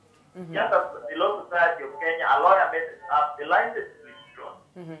 Just as the Law Society of Kenya, a lawyer messes up, the license is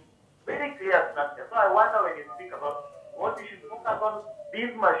withdrawn. Very clear structure. So I wonder when you speak about what you should focus on,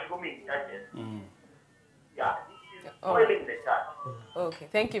 these mushrooming churches. Yeah, spoiling the church. Okay,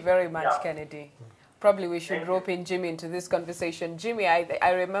 thank you very much, Yeah. Kennedy. Probably we should rope in Jimmy into this conversation. Jimmy,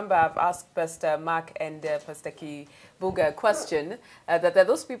 I remember I've asked Pastor Mark and Pastor Kibuga a question, that there are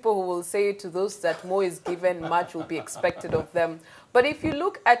those people who will say to those that more is given, much will be expected of them. But if you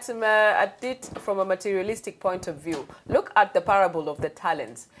look at it from a materialistic point of view, look at the parable of the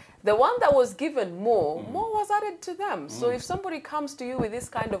talents. The one that was given more was added to them. So if somebody comes to you with this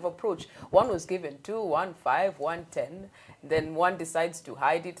kind of approach, one was given 2, 1 5, 1 10, then one decides to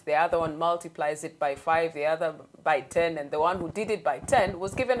hide it, the other one multiplies it by 5, the other by 10, and the one who did it by 10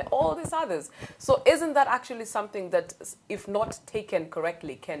 was given all these others. So isn't that actually something that, if not taken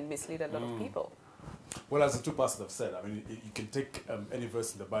correctly, can mislead a lot of people? Well, as the two pastors have said, I mean, you can take any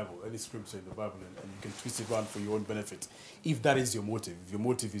verse in the Bible, any scripture in the Bible, and you can twist it around for your own benefit, if that is your motive. If your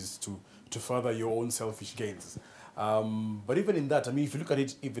motive is to further your own selfish gains. But even in that, I mean, if you look at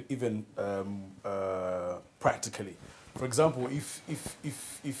it even practically, for example,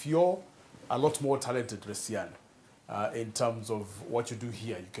 if you're a lot more talented, Resian, in terms of what you do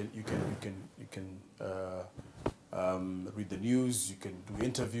here, you can read the news, you can do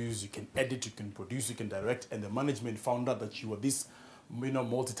interviews, you can edit, you can produce, you can direct, and the management found out that you are this,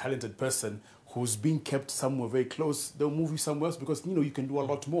 multi-talented person who's being kept somewhere very close. They'll move you somewhere else because you can do a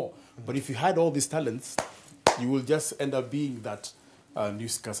lot more. But if you had all these talents, you will just end up being that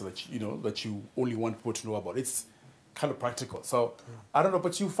newscaster that you only want people to know about. It's kind of practical. So I don't know,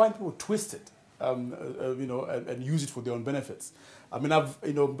 but you find people twist it, and use it for their own benefits. I mean,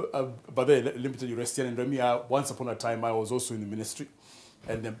 but they limited you, Restian and Remy. Once upon a time, I was also in the ministry,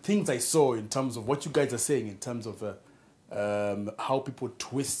 and the things I saw in terms of what you guys are saying, in terms of how people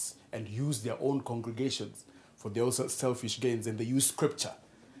twist and use their own congregations for their own selfish gains, and they use scripture,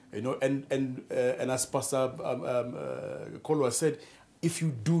 and as Pastor Kolo has said, if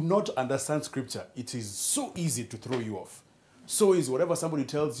you do not understand scripture, it is so easy to throw you off. So is whatever somebody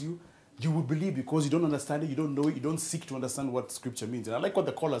tells you, you will believe because you don't understand it, you don't know it, you don't seek to understand what scripture means. And I like what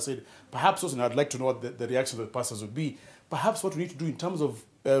the caller said. Perhaps also, and I'd like to know what the reaction of the pastors would be. Perhaps what we need to do in terms of,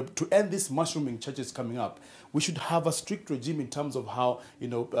 to end this mushrooming churches coming up, we should have a strict regime in terms of how,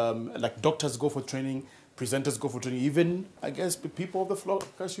 like doctors go for training, presenters go for training, even, I guess, people of the floor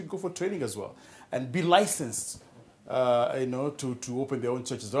should go for training as well. And be licensed, to open their own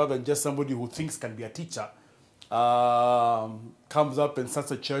churches, rather than just somebody who thinks can be a teacher. Comes up and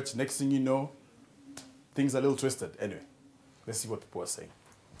starts a church, next thing you know, things are a little twisted. Anyway, let's see what people are saying.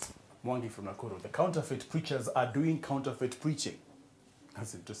 Mwangi from Nakuru. The counterfeit preachers are doing counterfeit preaching.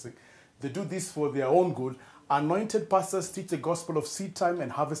 That's interesting. They do this for their own good. Anointed pastors teach the gospel of seed time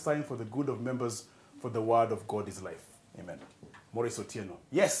and harvest time for the good of members, for the word of God is life. Amen. Maurice Otieno.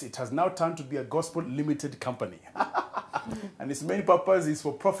 Yes, it has now turned to be a gospel limited company. And its main purpose is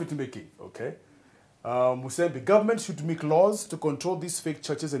for profit making. Okay. Musembi, government should make laws to control these fake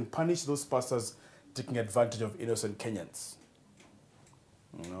churches and punish those pastors taking advantage of innocent Kenyans.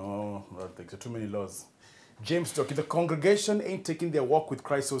 No, I don't think so. Too many laws. James Doki, the congregation ain't taking their walk with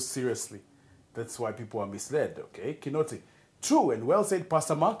Christ so seriously. That's why people are misled. Okay, Kinoti. True and well said,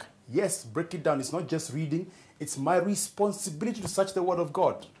 Pastor Mark. Yes, break it down. It's not just reading. It's my responsibility to search the word of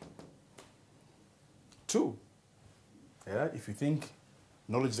God. True. Yeah, if you think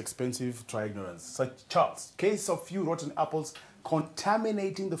knowledge is expensive, try ignorance. Such Charles, case of few rotten apples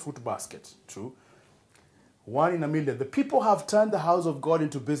contaminating the fruit basket. True. 1 in a million. The people have turned the house of God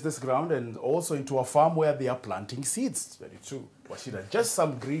into business ground and also into a farm where they are planting seeds. Very true. Washida, just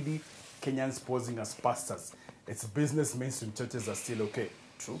some greedy Kenyans posing as pastors. It's business, mainstream churches are still okay.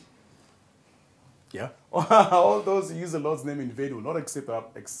 True. Yeah. All those who use the Lord's name in vain will not escape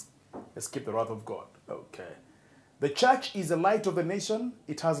the wrath of God. Okay. The church is the light of the nation.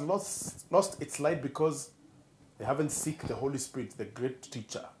 It has lost its light because they haven't seeked the Holy Spirit, the great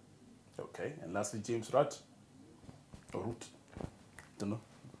teacher. Okay. And lastly, James Rutt. Or Root. Don't know.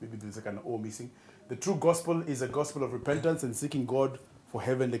 Maybe there's like an O missing. The true gospel is a gospel of repentance and seeking God for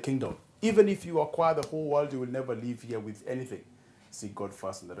heaven, the kingdom. Even if you acquire the whole world, you will never leave here with anything. Seek God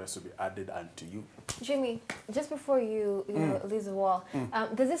first, and the rest will be added unto you. Jimmy, just before you leave the wall,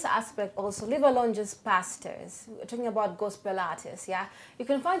 there's this aspect also, leave alone just pastors. We're talking about gospel artists, yeah? You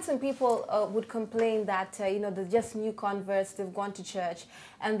can find some people would complain that, they're just new converts, they've gone to church,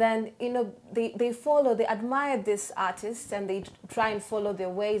 and then, they admire these artists, and they try and follow their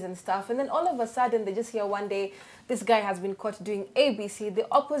ways and stuff, and then all of a sudden, they just hear one day, this guy has been caught doing ABC, the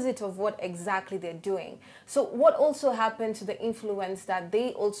opposite of what exactly they're doing. So what also happened to the influence that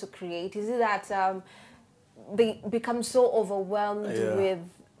they also create? Is it that they become so overwhelmed with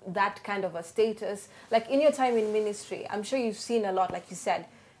that kind of a status? Like in your time in ministry, I'm sure you've seen a lot, like you said,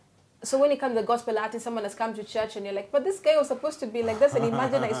 So when you come to the gospel artist, someone has come to church and you're like, but this guy was supposed to be like this, and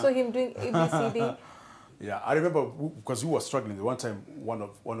imagine I saw him doing ABCD. Yeah, I remember because we were struggling. The one time, one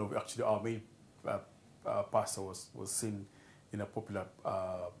of actually our main pastor was seen in a popular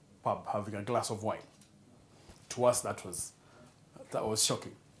pub having a glass of wine. To us, that was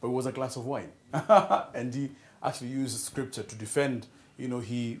shocking. But it was a glass of wine, and he actually used scripture to defend. You know,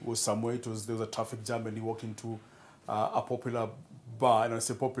 he was somewhere. There was a traffic jam, and he walked into a popular bar. And I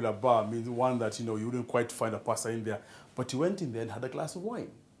say popular bar means one that you wouldn't quite find a pastor in there. But he went in there and had a glass of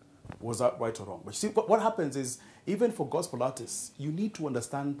wine. Was that right or wrong? But you see, what happens is, even for gospel artists, you need to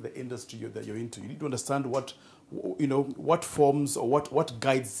understand the industry that you're into. You need to understand what forms or what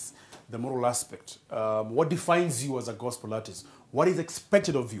guides the moral aspect, what defines you as a gospel artist, what is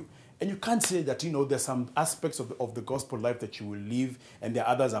expected of you. And you can't say that, there's some aspects of the gospel life that you will live, and there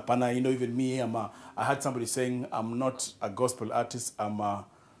are others, apana, even me, I had somebody saying, I'm not a gospel artist, I'm a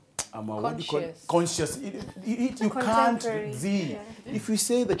what do you call it? Conscious. You can't see. Yeah. If you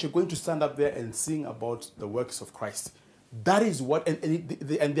say that you're going to stand up there and sing about the works of Christ, that is what,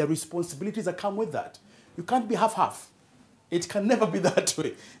 and their responsibilities that come with that. You can't be half-half. It can never be that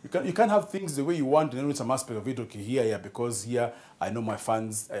way. You can't have things the way you want, and then some aspect of it, okay, here, because here I know my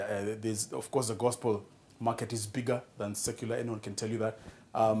fans. There's, of course, the gospel market is bigger than secular. Anyone can tell you that.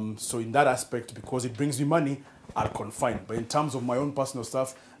 So in that aspect, because it brings me money, I'll confine. But in terms of my own personal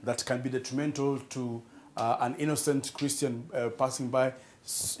stuff, that can be detrimental to an innocent Christian passing by,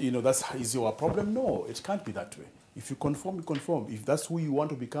 is your problem? No, it can't be that way. If you conform, you conform. If that's who you want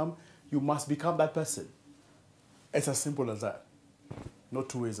to become, you must become that person. It's as simple as that. No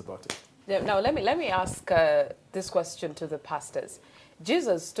two ways about it. Now, let me ask this question to the pastors.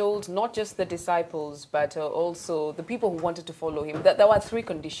 Jesus told not just the disciples, but also the people who wanted to follow him, that there were 3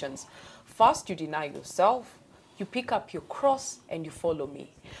 conditions. First, you deny yourself, you pick up your cross, and you follow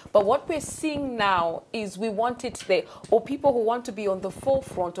me. But what we're seeing now is we want it there, or people who want to be on the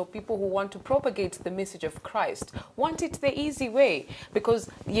forefront, or people who want to propagate the message of Christ, want it the easy way. Because,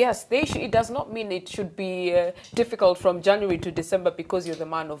 yes, it does not mean it should be difficult from January to December because you're the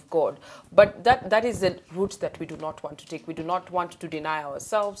man of God. But that is a route that we do not want to take. We do not want to deny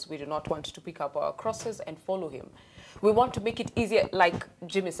ourselves. We do not want to pick up our crosses and follow him. We want to make it easier, like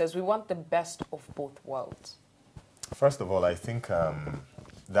Jimmy says, we want the best of both worlds. First of all, I think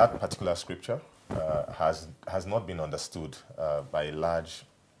that particular scripture has not been understood by a large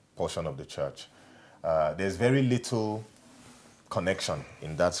portion of the church. There's very little connection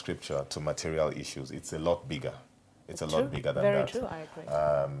in that scripture to material issues. It's a lot bigger. It's a lot bigger than that. Very true, I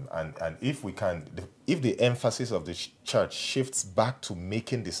agree. And if the emphasis of the church shifts back to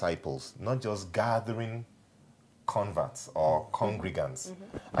making disciples, not just gathering converts or congregants.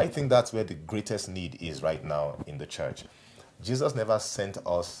 I think that's where the greatest need is right now in the church. Jesus never sent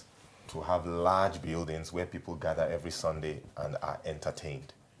us to have large buildings where people gather every Sunday and are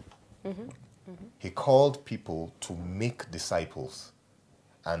entertained. He called people to make disciples,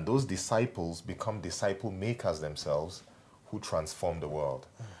 and those disciples become disciple makers themselves who transform the world.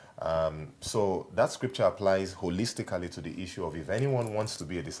 So that scripture applies holistically to the issue of if anyone wants to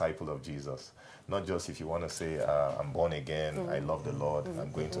be a disciple of Jesus, not just if you want to say, I'm born again, I love the Lord,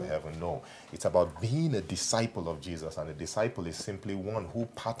 I'm going to heaven. No, it's about being a disciple of Jesus, and a disciple is simply one who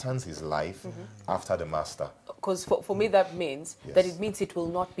patterns his life after the master. Because for me that means that it means it will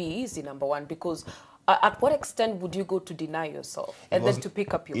not be easy, number one, because at what extent would you go to deny yourself and then to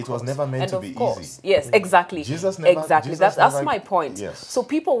pick up your cross? It was never meant to be easy. Yes, exactly. Jesus never, that's my point. Yes. So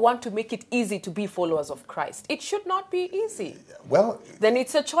people want to make it easy to be followers of Christ. It should not be easy. Well, then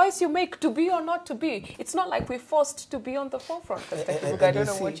it's a choice you make to be or not to be. It's not like we're forced to be on the forefront. I don't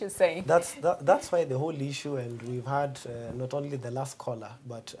know what you're saying. That's why the whole issue, and we've had not only the last caller,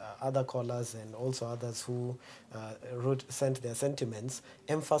 but other callers and also others who sent their sentiments,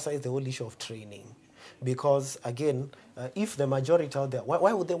 emphasize the whole issue of training. Because, again, if the majority out there,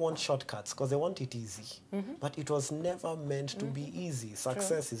 why would they want shortcuts? Because they want it easy. But it was never meant to be easy.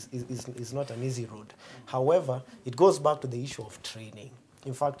 Success is not an easy road. However, it goes back to the issue of training.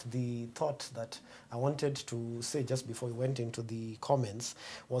 In fact, the thought that I wanted to say just before we went into the comments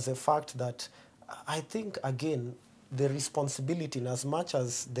was the fact that I think, again, the responsibility, in as much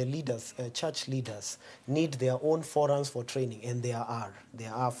as the leaders, church leaders, need their own forums for training, and there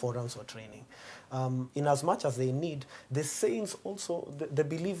are forums for training. In as much as they need, the saints also, the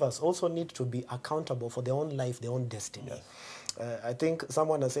believers also need to be accountable for their own life, their own destiny. Yes. I think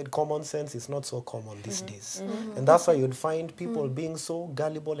someone has said common sense is not so common these days. And that's why you'd find people being so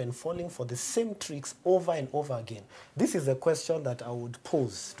gullible and falling for the same tricks over and over again. This is a question that I would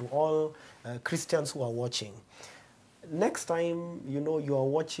pose to all Christians who are watching. next time, you know, you are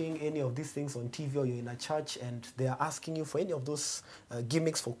watching any of these things on TV or you're in a church and they are asking you for any of those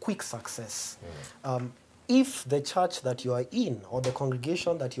gimmicks for quick success, if the church that you are in or the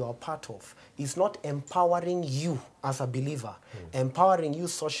congregation that you are part of is not empowering you as a believer, empowering you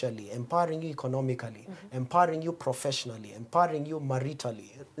socially, empowering you economically, empowering you professionally, empowering you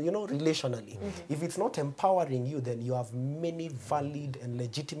maritally, you know, relationally, if it's not empowering you, then you have many valid and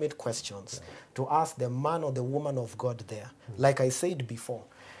legitimate questions to ask the man or the woman of God there. Like I said before,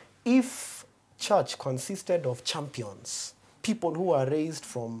 if church consisted of champions, people who are raised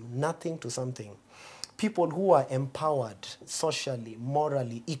from nothing to something, people who are empowered socially,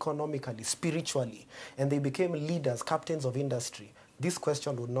 morally, economically, spiritually, and they became leaders, captains of industry, this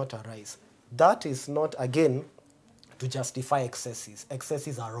question would not arise. That is not, again, to justify excesses.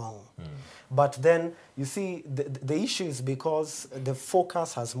 Excesses are wrong. But then, you see, the issue is because the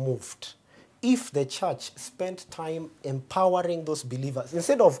focus has moved. If the church spent time empowering those believers,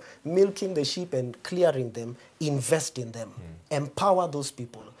 instead of milking the sheep and clearing them, invest in them, empower those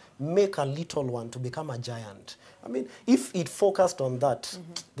people, make a little one to become a giant. I mean, if it focused on that,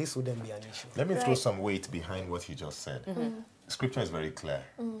 this wouldn't be an issue. Let me throw some weight behind what you just said. Scripture is very clear.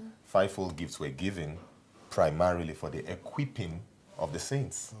 Fivefold gifts were given primarily for the equipping of the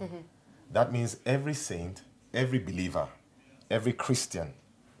saints. That means every saint, every believer, every Christian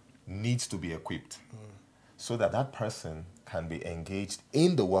needs to be equipped so that that person can be engaged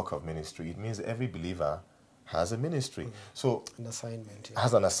in the work of ministry. It means every believer has a ministry. So An assignment.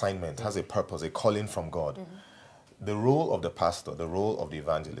 has an assignment, has a purpose, a calling from God. The role of the pastor, the role of the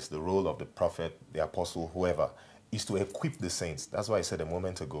evangelist, the role of the prophet, the apostle, whoever, is to equip the saints. That's why I said a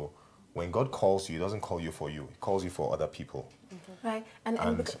moment ago, when God calls you, he doesn't call you for you. He calls you for other people. Right.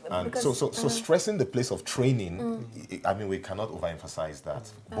 So stressing the place of training, I mean, we cannot overemphasize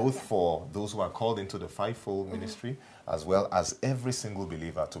that. Both for those who are called into the fivefold ministry, as well as every single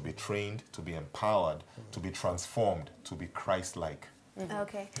believer to be trained, to be empowered, to be transformed, to be Christ-like.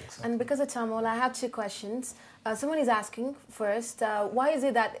 Okay. And because of time, well, I have two questions. Someone is asking first, why is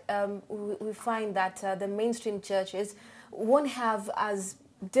it that we find that the mainstream churches won't have as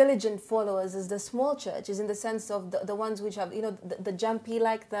diligent followers as the small churches, in the sense of the ones which have, you know, the jumpy,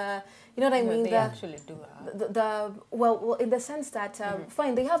 like the, you know what I mean? They actually do have. Well, in the sense that,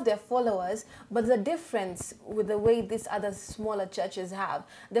 fine, they have their followers, but the difference with the way these other smaller churches have,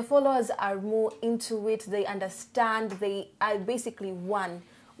 the followers are more into it, they understand, they are basically one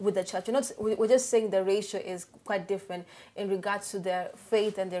with the church. We're just saying the ratio is quite different in regards to their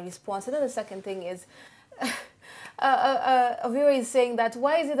faith and their response. And then the second thing is, a viewer is saying that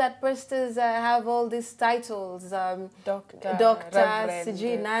why is it that pastors have all these titles, Doctor,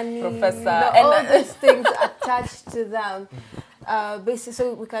 Nani, Professor, all these things attached to them? Basically,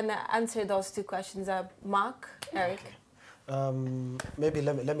 so we can answer those two questions. Mark, Eric. Maybe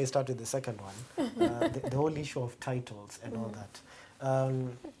let me start with the second one. The whole issue of titles and all that.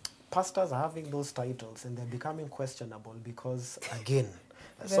 Pastors are having those titles and they're becoming questionable because, again,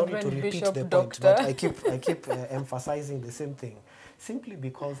 sorry to repeat Bishop, the point, Doctor. but I keep emphasizing the same thing, simply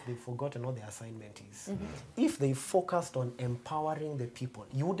because they've forgotten what their assignment is. If they focused on empowering the people,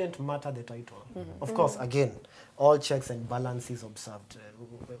 you wouldn't matter the title. Of course, again, all checks and balances observed,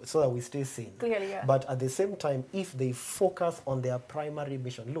 so that we stay sane. Clearly, yeah. But at the same time, if they focus on their primary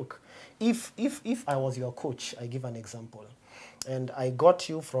mission, look, if I was your coach, I give an example, and I got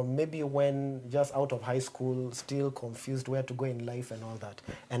you from maybe when just out of high school, still confused where to go in life and all that.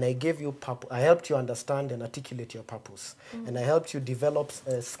 And I gave you I helped you understand and articulate your purpose. And I helped you develop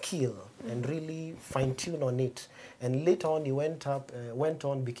a skill and really fine-tune on it. And later on, you went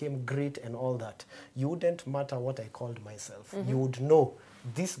on, became great and all that. You wouldn't matter what I called myself. You would know,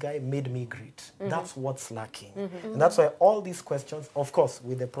 this guy made me great. That's what's lacking. And that's why all these questions, of course,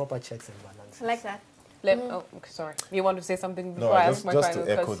 with the proper checks and balances. I like that. Oh, sorry. You want to say something before No, I ask my just final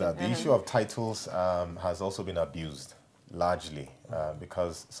to echo question? that, the issue of titles has also been abused, largely,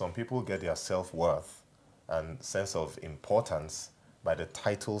 because some people get their self-worth and sense of importance by the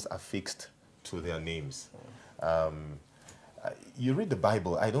titles affixed to their names. You read the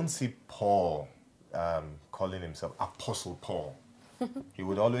Bible, I don't see Paul calling himself Apostle Paul. He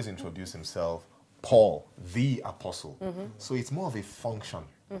would always introduce himself, Paul, the Apostle. So it's more of a function.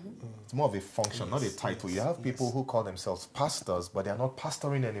 It's more of a function, not a title. You have people who call themselves pastors, but they are not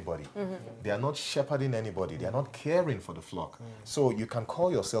pastoring anybody. They are not shepherding anybody. They are not caring for the flock. So you can call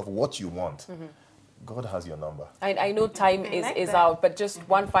yourself what you want. God has your number. I know time is out, but just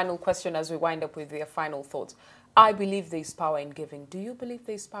one final question as we wind up with your final thoughts. I believe there is power in giving. Do you believe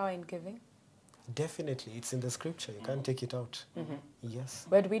there is power in giving? Definitely. It's in the scripture. You can't take it out. Yes.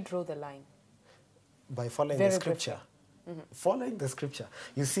 Where do we draw the line? By following Very the scripture. Following the scripture.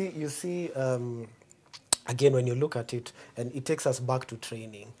 You see, again, when you look at it, and it takes us back to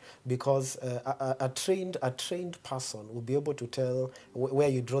training, because a trained person will be able to tell where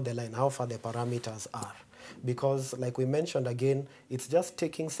you draw the line, how far the parameters are. Because, like we mentioned again, it's just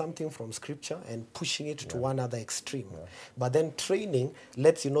taking something from scripture and pushing it to one other extreme. But then training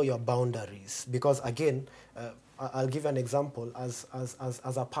lets you know your boundaries. Because again, I'll give an example. As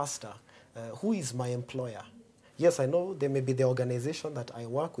a pastor, who is my employer? Yes, I know there may be the organization that I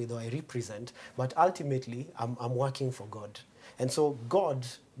work with or I represent, but ultimately I'm working for God. And so God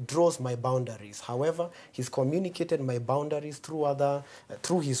draws my boundaries. However, he's communicated my boundaries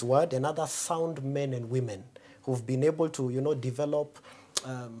through his word and other sound men and women who've been able to, develop,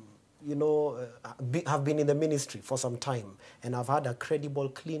 have been in the ministry for some time and have had a credible,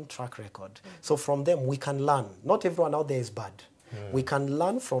 clean track record. So from them, we can learn. Not everyone out there is bad. We can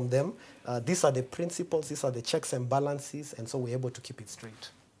learn from them. These are the principles, these are the checks and balances, and so we're able to keep it straight.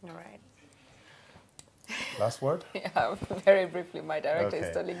 All right. Last word? Yeah, very briefly, my director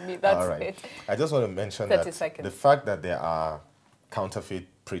is telling me that's it. I just want to mention that 30 seconds. the fact that there are counterfeit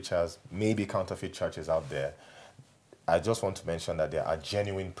preachers, maybe counterfeit churches out there, I just want to mention that there are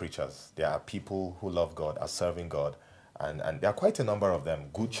genuine preachers. There are people who love God, are serving God, and there are quite a number of them,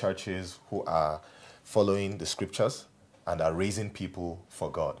 good churches who are following the scriptures and are raising people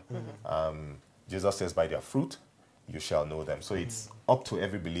for God. Jesus says, by their fruit, you shall know them. So it's up to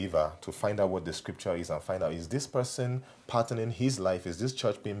every believer to find out what the scripture is and find out, is this person patterning his life? Is this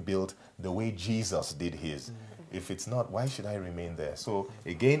church being built the way Jesus did his? If it's not, why should I remain there? So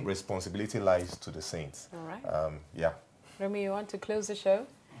again, responsibility lies to the saints. All right. Yeah. Remy, you want to close the show?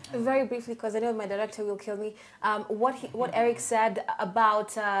 Very briefly, because I know my director will kill me. What Erick said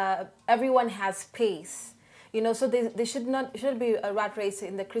about everyone has pace. So there shouldn't be a rat race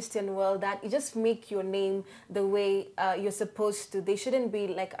in the Christian world that you just make your name the way you're supposed to. There shouldn't be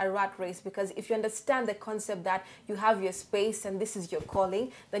like a rat race, because if you understand the concept that you have your space and this is your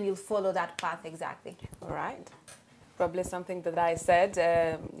calling, then you'll follow that path exactly. All right. Probably something that I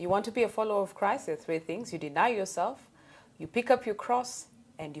said. You want to be a follower of Christ, there are three things. You deny yourself, you pick up your cross,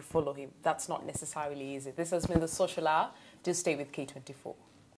 and you follow him. That's not necessarily easy. This has been the Social Hour. Do stay with K24.